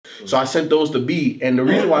So I sent those to B, and the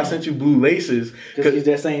reason why I sent you Blue Laces because it's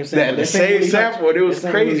that same sample. The same sample. It was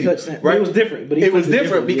crazy, right? It was different, but it was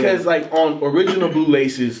different because like on original Blue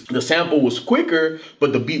Laces, the sample was quicker,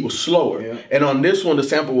 but the beat was slower. Yeah. And on this one, the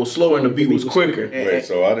sample was slower and the beat was quicker. Wait,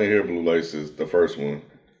 so I didn't hear Blue Laces, the first one.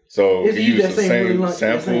 So you used the same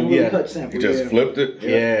sample? You just flipped it?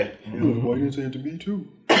 Yeah. Why you didn't say it to me too?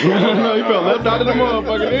 No, you felt left out of the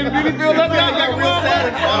motherfucker. Didn't you feel left out of the motherfucker?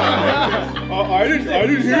 I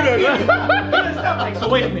didn't hear that. So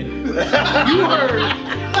wait a minute. You heard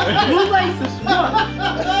Blue Laces one.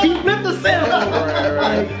 He flipped the sample.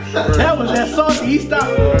 That was that salty. He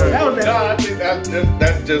stopped. That was that. No, I think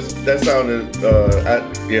that sounded.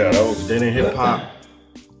 That was. Then in hip hop,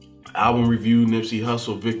 album review, Nipsey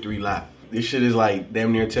Hussle, Victory Lap. This shit is like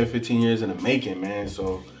damn near 10, 15 years in the making, man.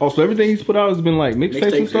 So everything he's put out has been like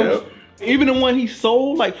mixtapes and stuff? Yep. Even the one he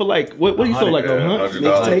sold, like for like, what he sold, like $100?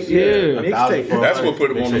 Mixtape, Mixtape. That's what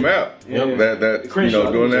put him on the map. Yep. That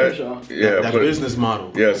doing that. Yeah, that business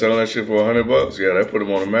model. Yeah, selling that shit for $100. Yeah, that put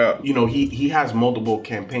him on the map. You know, he has multiple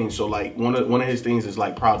campaigns. So like one of his things is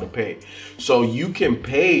like Proud to Pay. So you can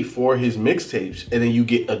pay for his mixtapes and then you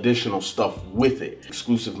get additional stuff with it.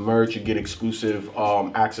 Exclusive merch, you get exclusive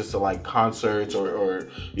access to like concerts or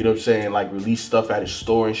you know what I'm saying, like release stuff at his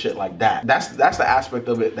store and shit like that. That's the aspect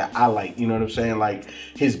of it that I like. You know what I'm saying? Like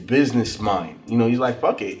his business mind. You know, he's like,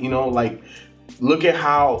 fuck it. You know, like look at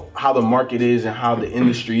how the market is and how the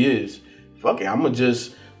industry is. Fuck it. I'm gonna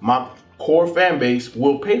just, my core fan base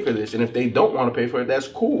will pay for this. And if they don't want to pay for it, that's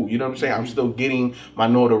cool. You know what I'm saying? I'm still getting my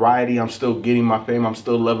notoriety. I'm still getting my fame. I'm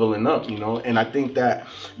still leveling up, you know? And I think that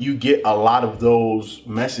you get a lot of those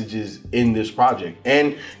messages in this project.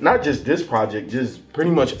 And not just this project, just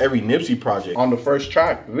pretty much every Nipsey project. On the first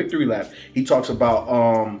track, Victory Lap, he talks about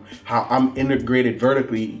how I'm integrated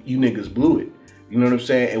vertically. You niggas blew it. You know what I'm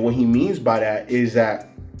saying? And what he means by that is that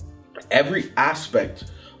every aspect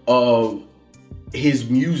of his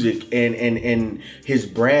music and his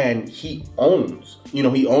brand, he owns. You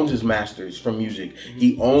know, he owns his masters from music.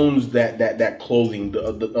 He owns that clothing,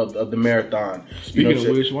 the marathon. Speaking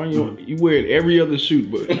of which, why you wear it every other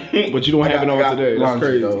shoot, but you don't have it on today? That's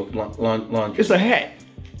crazy. Laundry. It's a hat.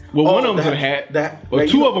 Well, one of them's a hat. Or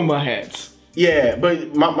two of them are hats. Yeah,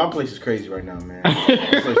 but my place is crazy right now, man. My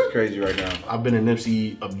place is crazy right now. I've been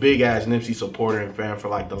a big ass Nipsey supporter and fan for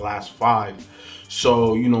like the last 5.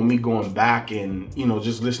 So, you know, me going back and, you know,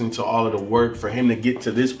 just listening to all of the work for him to get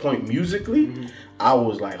to this point musically, I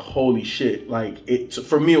was like, holy shit. Like,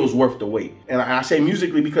 for me, it was worth the wait. And I say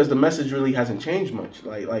musically because the message really hasn't changed much.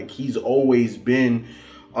 Like he's always been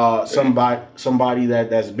somebody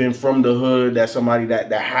that's been from the hood, that's somebody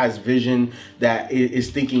that has vision, that is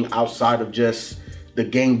thinking outside of just the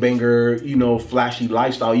gangbanger, you know, flashy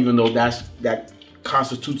lifestyle, even though that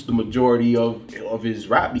constitutes the majority of his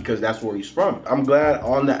rap because that's where he's from. I'm glad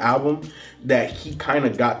on the album that he kind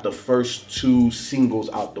of got the first 2 singles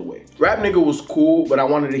out the way. Rap Nigga was cool, but I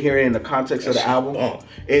wanted to hear it in the context of the album.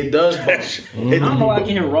 It does. I don't know why I can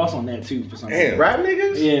hear Ross on that too for some reason. Rap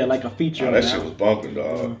Niggas? Yeah, like a feature. That shit was bumping,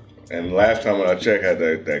 dog. And last time when I checked, had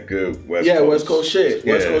that good West Coast shit.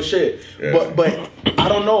 West Coast shit. Yeah. But I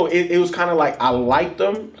don't know. It was kind of like I liked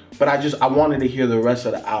them, but I wanted to hear the rest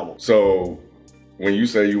of the album. So when you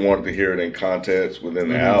say you wanted to hear it in context within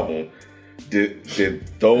the album,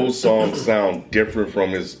 did those songs sound different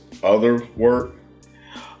from his other work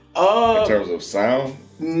in terms of sound?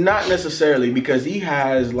 Not necessarily, because he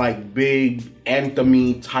has like big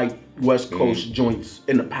anthem-y type West Coast joints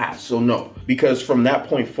in the past. So no, because from that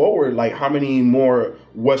point forward, like how many more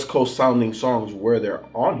West Coast sounding songs were there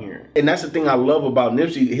on here? And that's the thing I love about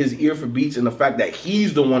Nipsey, his ear for beats and the fact that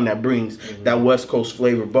he's the one that brings that West Coast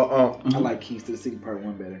flavor. But I like Keys to the City Part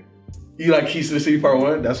 1 better. You like Keys to the City Part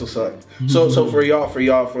 1? That's what's up. So for y'all,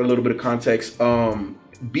 for a little bit of context,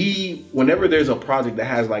 B, whenever there's a project that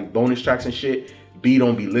has like bonus tracks and shit, B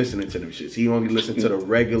don't be listening to them shits. He only listen to the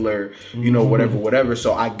regular, you know, whatever.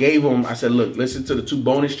 So I gave him, I said, look, listen to the 2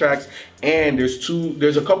 bonus tracks, and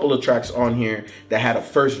there's a couple of tracks on here that had a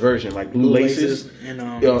first version, like Blue Laces and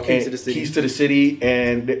Keys to the City,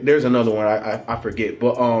 and there's another one I forget.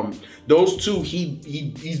 But those 2,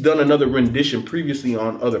 he's done another rendition previously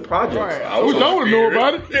on other projects. Right. I want to know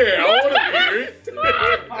about it. Yeah, I want to hear it.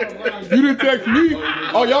 You didn't text me.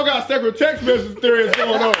 Oh, y'all got separate text message threads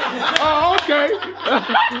going on. Oh, okay.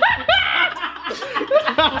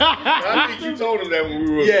 I think you told him that when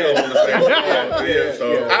we were still on the same call. Yeah,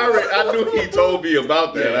 so I knew he told me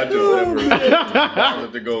about that. I just never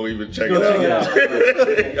wanted to go even check it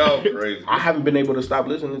out. Y'all crazy. I haven't been able to stop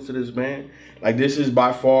listening to this, man. Like, this is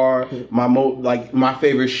by far my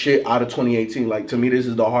favorite shit out of 2018. Like, to me, this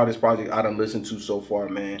is the hardest project I done listened to so far,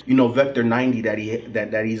 man. You know, Vector 90 that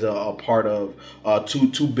he's a part of,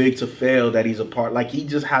 Too Big to Fail that he's a part. Like, he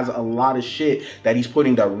just has a lot of shit that he's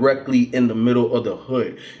putting directly in the middle of the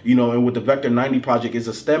hood. You know, and with the Vector 90 project, it's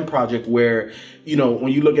a STEM project where, you know,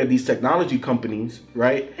 when you look at these technology companies,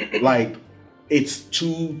 right, like, it's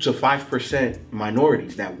 2 to 5%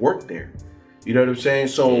 minorities that work there. You know what I'm saying?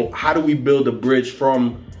 So how do we build a bridge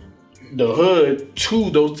from the hood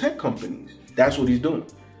to those tech companies? That's what he's doing.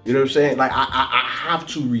 You know what I'm saying? Like, I have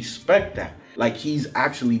to respect that. Like, he's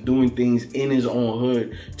actually doing things in his own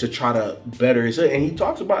hood to try to better his hood. And he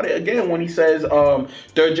talks about it again when he says,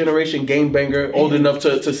 third generation game banger, old enough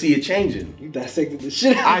to see it changing. You dissected the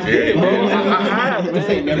shit out. I did, man. I have, man. This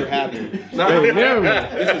ain't never happened. Never.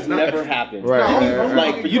 This has never happened. Right.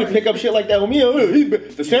 Like, for you to pick up shit like that with me,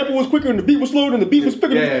 the sample was quicker and the beat was slower and the beat was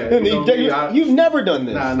quicker. You've never done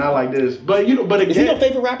this. Nah, not like this. But, you know, but again. Is he your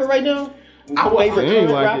favorite rapper right now? Favorite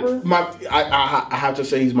current rapper? I have to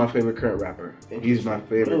say he's my favorite current rapper. He's my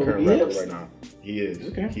favorite current rapper right now. He is.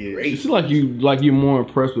 Okay. He is. It's like you're more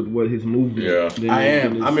impressed with what his movement. Yeah. I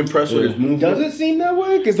am. I'm impressed with his movement. Does it seem that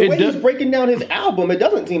way? Because the way he's breaking down his album, it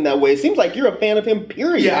doesn't seem that way. It seems like you're a fan of him.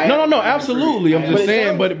 Period. Yeah, No, absolutely. I'm just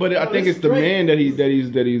saying, but I think it's the man that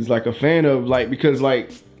he's like a fan of, like, because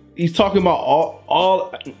like he's talking about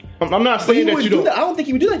all. I'm not saying that you don't. I don't think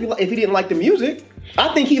he would do that if he didn't like the music.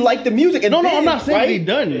 I think he liked the music. And no, I'm not saying that he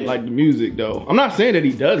doesn't like the music, though. I'm not saying that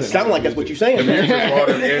he doesn't. It sounds like that's what you're saying. The music brought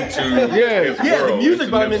him into his world. The music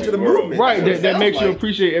brought him into the movement. Right, that makes you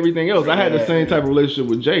appreciate everything else. I had the same type of relationship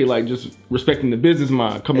with Jay, like just respecting the business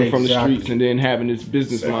mind, coming from the streets and then having this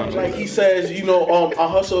business mind. Like he says, you know, I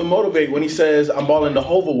hustle and motivate when he says, I'm balling the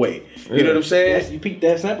Hova way. You know what I'm saying? Yes, you peeped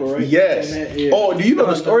that sample, right? Yes. Oh, do you know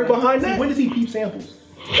the story behind that? When does he peep samples?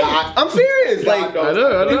 I'm serious. Like, I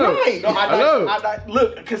know. Right. No, I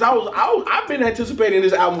look, because I've been anticipating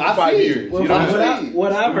this album for 5 years. Well,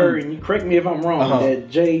 what I've heard, and you correct me if I'm wrong, that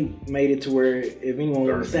Jay made it to where if anyone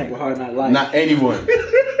wanted to sample Hard Not Life. Not anyone.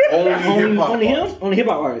 Only hip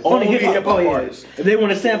hop artists. Only hip hop artists. If they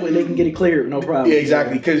want to sample it, they can get it cleared, no problem. Yeah,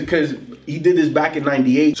 exactly. Because he did this back in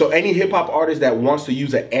 '98. So any hip hop artist that wants to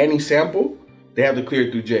use an Annie sample, they have to clear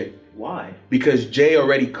it through Jay. Why? Because Jay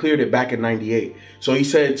already cleared it back in '98. So he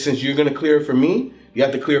said, since you're gonna clear it for me, you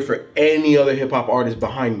have to clear it for any other hip hop artist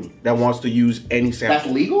behind me that wants to use any sample. That's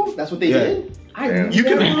legal? That's what they did? You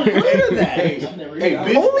can heard of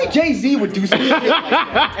that. Only Jay-Z would do something like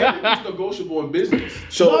that. It's negotiable in business.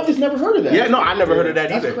 So I've just never heard of that. Yeah, no, I never heard of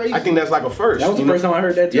that either. Crazy. I think that's like a first. That was the first time I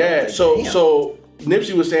heard that too. Yeah, so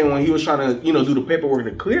Nipsey was saying when he was trying to, do the paperwork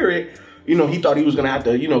to clear it, he thought he was gonna have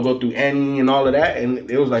to, go through Annie and all of that, and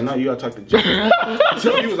it was like, no, you gotta talk to Jay.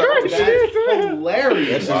 So he was like, oh, that's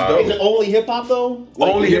hilarious. Wow. Is it only hip hop though?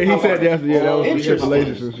 Only hip hop. He said that was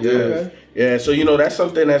Interesting. Yeah, so that's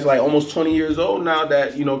something that's like almost 20 years old now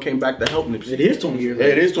that came back to help Nipsey. It is 20 years old.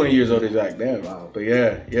 Yeah, it is 20 years old. Exactly. Damn. Wow. But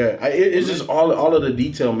it's just all of the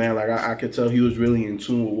detail, man. Like I could tell he was really in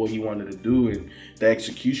tune with what he wanted to do, and the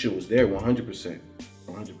execution was there, 100%.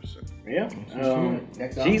 100%. Yeah.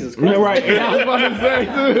 Next album. Jesus Christ. Yeah, right. I was about to say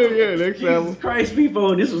too. Yeah, next album. Jesus Christ,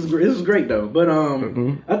 people, this was great though. But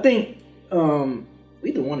I think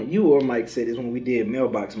either one of you or Mike said this when we did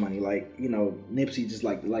Mailbox Money. Like, Nipsey just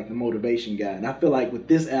like the motivation guy, and I feel like with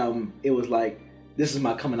this album, it was like, this is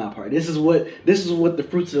my coming out party. This is what the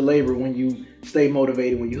fruits of the labor when you stay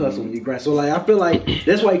motivated, when you hustle, when you grind. So like, I feel like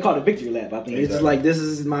that's why he called it Victory Lap. I think it's just like, this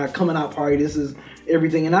is my coming out party. This is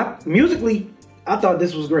everything, and musically, I thought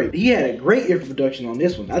this was great. He had a great ear for production on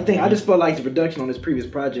this one. I just felt like the production on his previous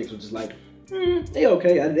projects was just like, they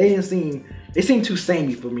okay. They seemed too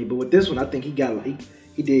samey for me. But with this one, I think he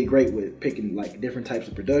did great with picking like different types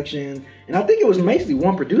of production. And I think it was basically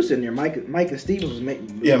one producer in there. Mike and Stevens was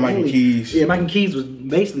making. Yeah, Mike and Keys. Yeah, Mike and Keys was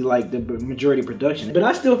basically like the majority of production. But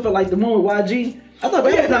I still felt like the one with YG. I thought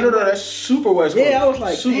that's super West Coast. Yeah, I was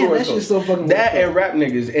like, super West Coast. That's just so fucking that and Rap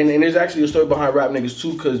Niggas, and there's actually a story behind Rap Niggas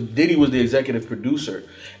too, because Diddy was the executive producer,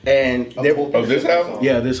 and of this album.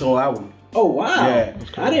 Yeah, this whole album. Oh wow! Yeah,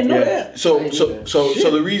 I didn't know that. So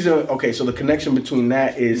the reason, so the connection between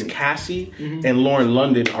that is Cassie and Lauren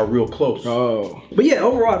London are real close. Oh, but yeah,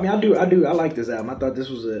 overall, I mean, I like this album. I thought this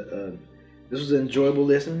was an enjoyable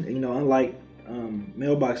listen. Unlike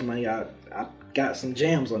Mailbox Money, I got some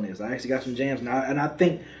jams on this. I actually got some jams, and I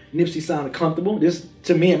think Nipsey sounded comfortable. This,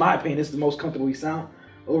 to me, in my opinion, this is the most comfortable he sound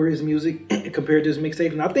over his music compared to his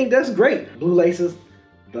mixtape, and I think that's great. Blue Laces,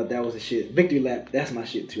 thought that was the shit. Victory Lap, that's my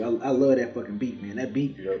shit too. I love that fucking beat, man. That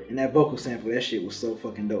beat and that vocal sample, that shit was so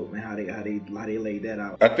fucking dope, man. How they laid that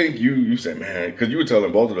out. I think you said, man, because you were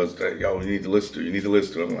telling both of us that, yo, you need to listen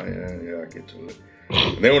to it. I'm like, yeah, I get to it.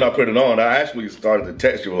 And then when I put it on, I actually started to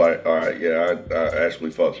text you like, all right, yeah, I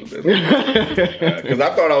actually fucks with this. Because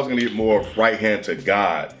I thought I was going to get more Right Hand to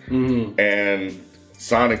God. Mm-hmm. And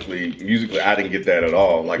sonically, musically, I didn't get that at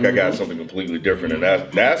all. Like, I got something completely different. And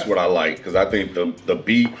that's what I like. Because I think the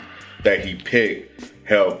beat that he picked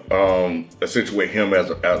helped accentuate him as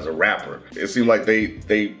a rapper. It seemed like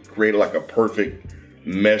they created like a perfect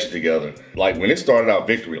mesh together. Like when it started out,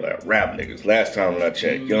 Victory Lap, rap niggas. Last time that I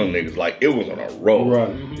checked, young niggas, like it was on a roll. Right.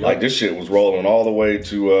 Like this shit was rolling all the way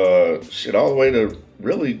to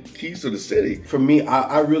really Keys to the City. For me,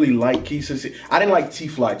 I really like Keys to the City. I didn't like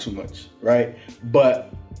T-Fly too much, right?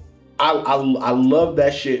 But I love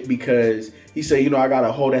that shit because he said, you know, I got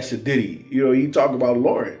a hoe that's a Diddy. You know, he talk about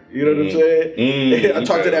Lauren. You know what I'm saying? I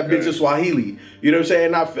talk to that bitch in Swahili. You know what I'm saying?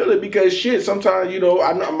 And I feel it because shit, sometimes, you know,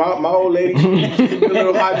 I know my old lady, she's a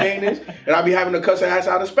little high maintenance, and I be having to cuss her ass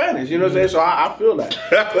out in Spanish. You know what I'm saying? So I feel that.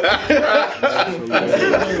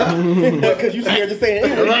 Because you scared to say it.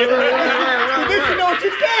 At least you know what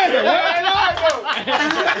you're saying.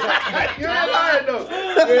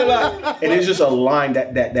 And it's just a line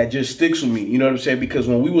that just sticks with me. You know what I'm saying? Because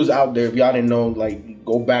when we was out there, if y'all didn't know, like,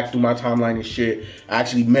 go back through my timeline and shit, I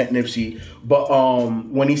actually met Nipsey. But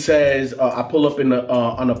when he says, I pull up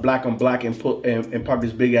on a black on black and park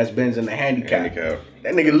this big ass Benz in the handicap.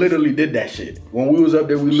 That nigga literally did that shit. When we was up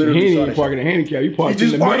there, we literally he saw ain't that parking shit. the handicap. You parked in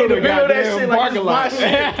the middle of the goddamn parking lot. You know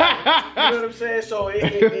what I'm saying? So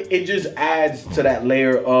it just adds to that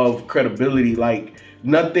layer of credibility. Like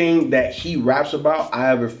nothing that he raps about, I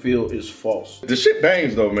ever feel is false. The shit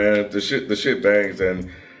bangs though, man. The shit bangs, and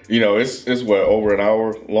you know it's what, over an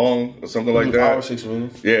hour long or something like that. Hour 6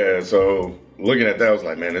 minutes. Yeah. So looking at that, I was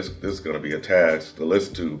like, man, this is gonna be a task to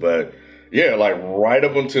listen to, but. Yeah, like right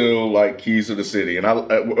up until like Keys to the City. And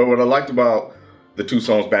what I liked about the two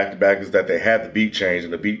songs back to back is that they had the beat change,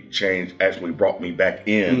 and the beat change actually brought me back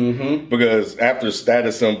in. Mm-hmm. Because after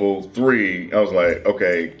Status Symbol 3, I was like,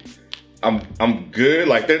 okay, I'm good.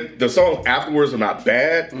 Like the songs afterwards are not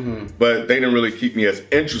bad, but they didn't really keep me as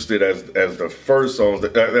interested as the first songs.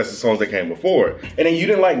 That's the songs that came before. And then you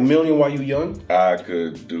didn't like Million While You Young? I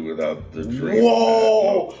could do without the dream.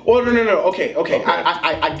 Whoa! Well, no. Okay.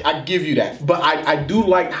 I give you that, but I do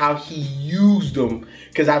like how he used them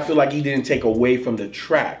because I feel like he didn't take away from the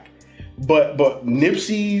track. But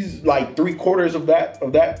Nipsey's like 3/4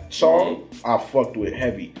 of that song, I fucked with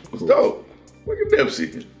heavy. It's dope. Look at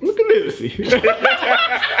Nipsey.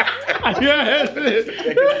 Yeah,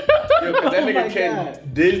 because that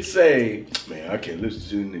nigga did say, man, I can't listen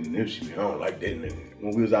to this nigga Nipsey, man. I don't like that nigga.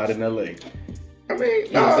 When we was out in L.A. I mean, he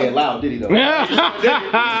didn't say it loud, did he though? He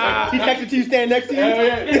texted to you, stand next to you?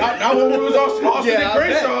 Yeah. Not when we was on Austin and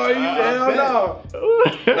Crenshaw. Hell no.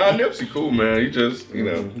 Nah, Nipsey cool, man. He just, you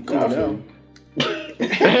know. Cool now.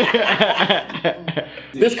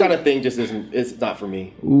 This kind of thing just isn't. It's not for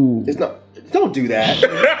me. Ooh. It's not. Don't do that.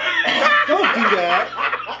 Don't do that.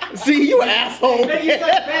 See, you asshole. You like the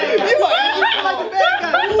bad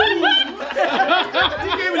guy.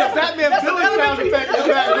 You gave me the Batman villain sound effect in the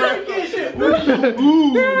background.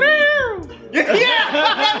 Ooh. Yeah.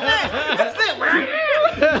 That's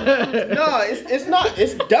it. No, it's not.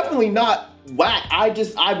 It's definitely not. Whack.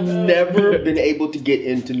 I've never been able to get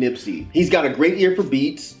into Nipsey. He's got a great ear for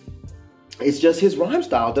beats. It's just his rhyme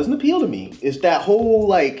style doesn't appeal to me. It's that whole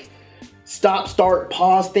like stop, start,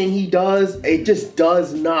 pause thing he does. It just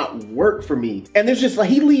does not work for me. And there's just like,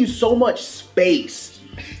 he leaves so much space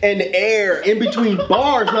and air in between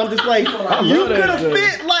bars. And I'm just like, you could have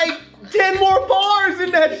fit like 10 more bars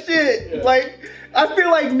in that shit. Yeah. Like, I feel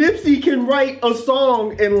like Nipsey can write a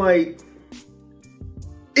song and like,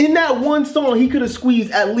 in that one song, he could have squeezed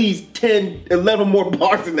at least 10, 11 more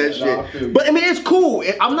bars in that shit. But I mean, it's cool.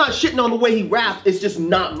 I'm not shitting on the way he raps. It's just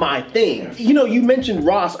not my thing. Yeah. You know, you mentioned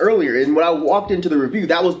Ross earlier, and when I walked into the review,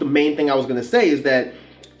 that was the main thing I was gonna say is that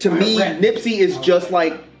to me, Nipsey is just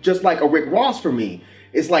like a Rick Ross for me.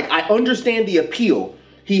 It's like, I understand the appeal.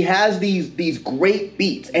 He has these great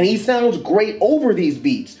beats, and he sounds great over these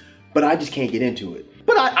beats, but I just can't get into it.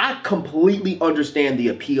 But I completely understand the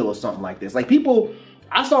appeal of something like this. Like people,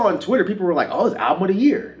 I saw on Twitter, people were like, oh, it's album of the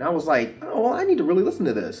year. And I was like, oh, well, I need to really listen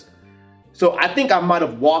to this. So I think I might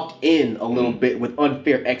have walked in a little bit with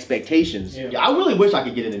unfair expectations. Yeah, I really wish I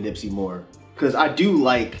could get into Nipsey more. Because I do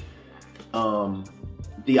like the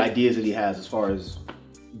ideas that he has as far as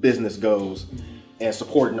business goes. and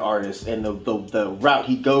supporting artists and the route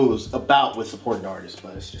he goes about with supporting artists.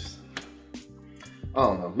 But it's just, I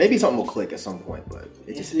don't know. Maybe something will click at some point, but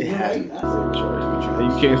it hasn't. You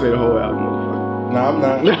can't say the whole album, motherfucker. No, I'm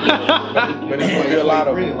not. But it's gonna be a lot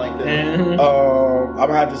of really them. like that. I'm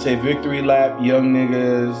gonna have to say Victory Lap, Young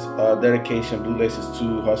Niggas, Dedication, Blue Laces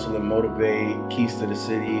 2, Hustle and Motivate, Keys to the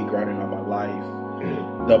City, Grinding on My Life,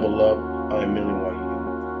 Double Up, and Million One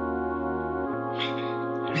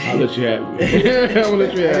I'll let you have it. I'm gonna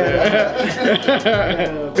let you have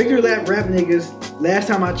it. Victory Lap, Rap Niggas, Last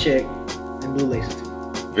Time I Checked, and Blue Laces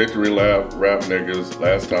 2. Victory Lap, Rap Niggas,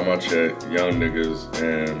 Last Time I Checked, Young Niggas,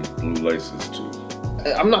 and Blue Laces 2.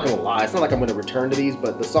 I'm not gonna lie, it's not like I'm gonna return to these,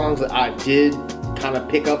 but the songs that I did kind of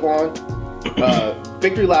pick up on,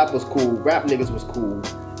 Victory Lap was cool, Rap Niggas was cool,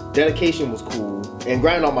 Dedication was cool, and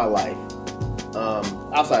Grinding on My Life.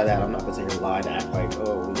 Outside of that, I'm not gonna sit here and lie to act like,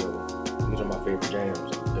 oh, these are my favorite jams. I'm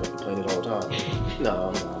gonna be playing it all the time. No,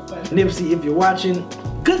 I'm not. Nipsey, if you're watching,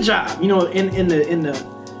 good job. You know, in the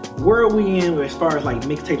world we in, where as far as like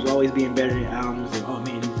mixtapes always being better than albums, and oh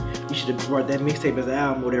man, you should have brought that mixtape as an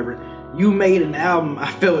album, whatever. You made an album,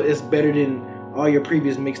 I felt it's better than all your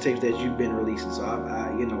previous mixtapes that you've been releasing. So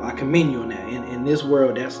I commend you on that. In this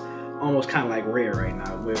world, that's almost kind of like rare right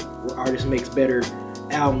now, where artists makes better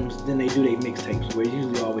albums than they do their mixtapes, where it's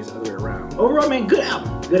usually always the other way around. Overall, man, good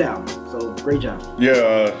album. So great job.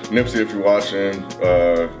 Yeah, Nipsey, if you're watching,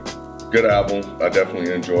 good album. I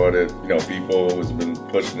definitely enjoyed it. You know, FIFO has been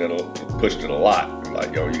pushed it a lot.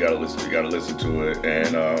 Like, yo, you gotta listen to it,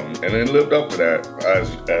 and it lived up to that.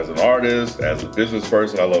 As an artist, as a business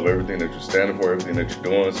person, I love everything that you're standing for, everything that you're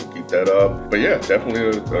doing. So keep that up. But yeah, definitely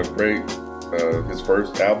a great. His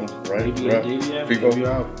first album, right? Debut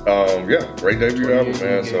album. Yeah, great debut album,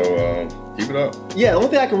 man. So keep it up. Yeah, the only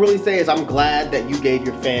thing I can really say is I'm glad that you gave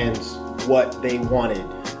your fans what they wanted.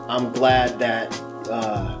 I'm glad that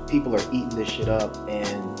people are eating this shit up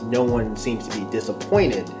and no one seems to be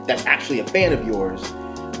disappointed that's actually a fan of yours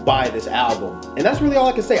by this album. And that's really all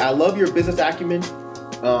I can say. I love your business acumen.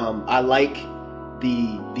 I like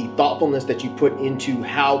the thoughtfulness that you put into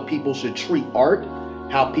how people should treat art,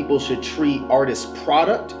 how people should treat artists'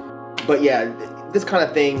 product. But yeah, this kind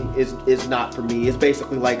of thing is not for me. It's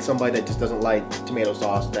basically like somebody that just doesn't like tomato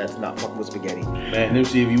sauce that's not fucking with spaghetti. Man,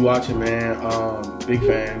 Nipsey, if you watching, man, big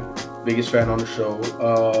fan. Biggest fan on the show.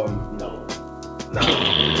 No.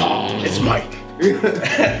 It's Mike.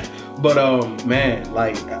 But man,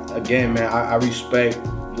 like again, man, I respect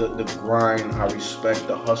the grind. I respect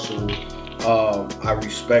the hustle. I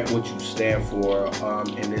respect what you stand for.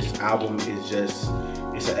 And this album is just,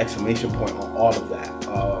 it's an exclamation point on all of that.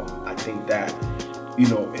 I think that, you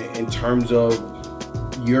know, in terms of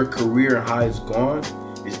your career and how it's gone,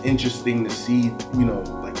 it's interesting to see, you know,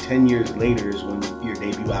 like 10 years later is when your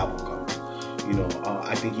debut album comes. You know,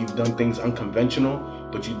 I think you've done things unconventional,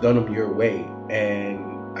 but you've done them your way.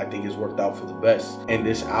 And I think it's worked out for the best. And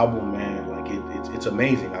this album, man, like it's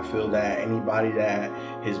amazing. I feel that anybody that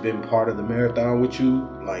has been part of the marathon with you,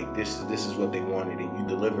 like this is what they wanted, and you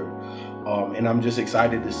delivered. And I'm just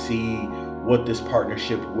excited to see what this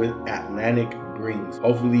partnership with Atlantic brings.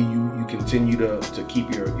 Hopefully you continue to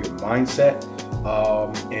keep your mindset,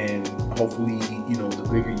 and hopefully, you know, the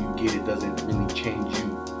bigger you get, it doesn't really change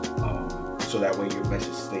you, so that way your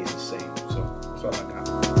message stays the same.